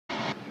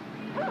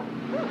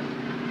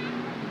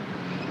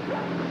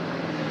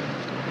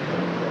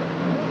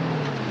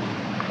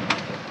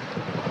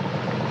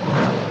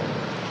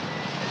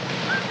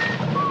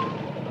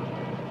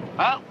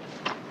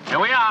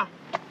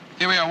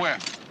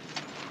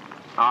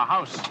Our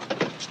house.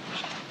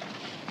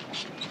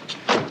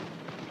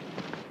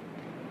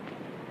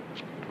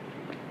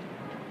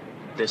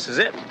 This is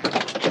it.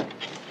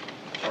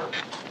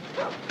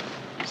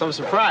 Some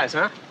surprise,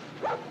 huh?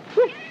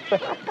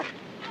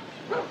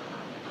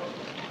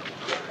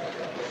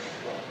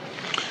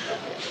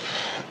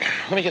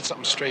 Let me get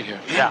something straight here.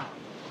 Yeah.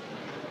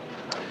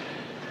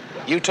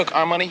 You took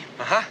our money?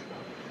 Uh-huh.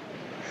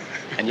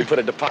 And you put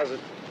a deposit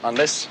on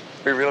this?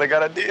 We really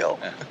got a deal.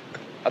 Yeah.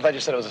 I thought you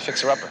said it was a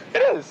fixer-upper.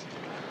 It is.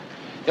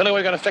 The only way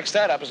we're going to fix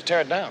that up is to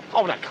tear it down.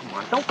 Oh, now, come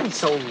on. Don't be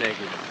so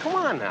negative. Come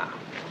on now.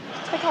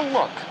 Take a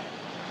look.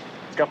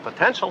 It's got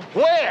potential.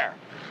 Where?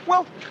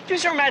 Well,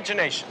 use your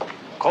imagination.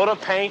 Coat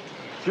of paint,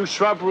 a few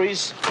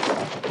shrubberies.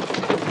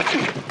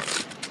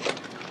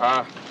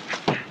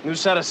 New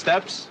set of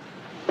steps.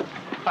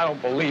 I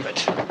don't believe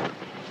it.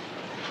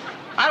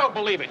 I don't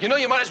believe it. You know,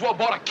 you might as well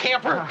bought a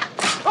camper.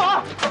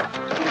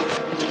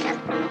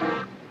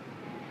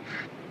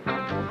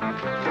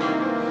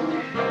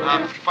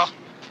 Well,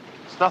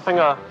 it's nothing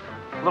a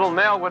little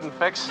nail wouldn't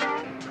fix.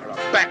 Or a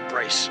back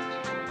brace.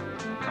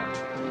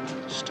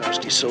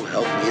 Starsky, so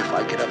help me if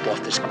I get up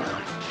off this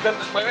ground.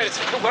 Wait a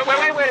second.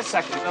 Wait a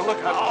second. Now, look.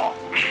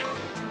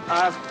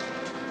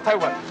 Tell you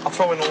what, I'll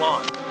throw in the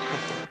lawn.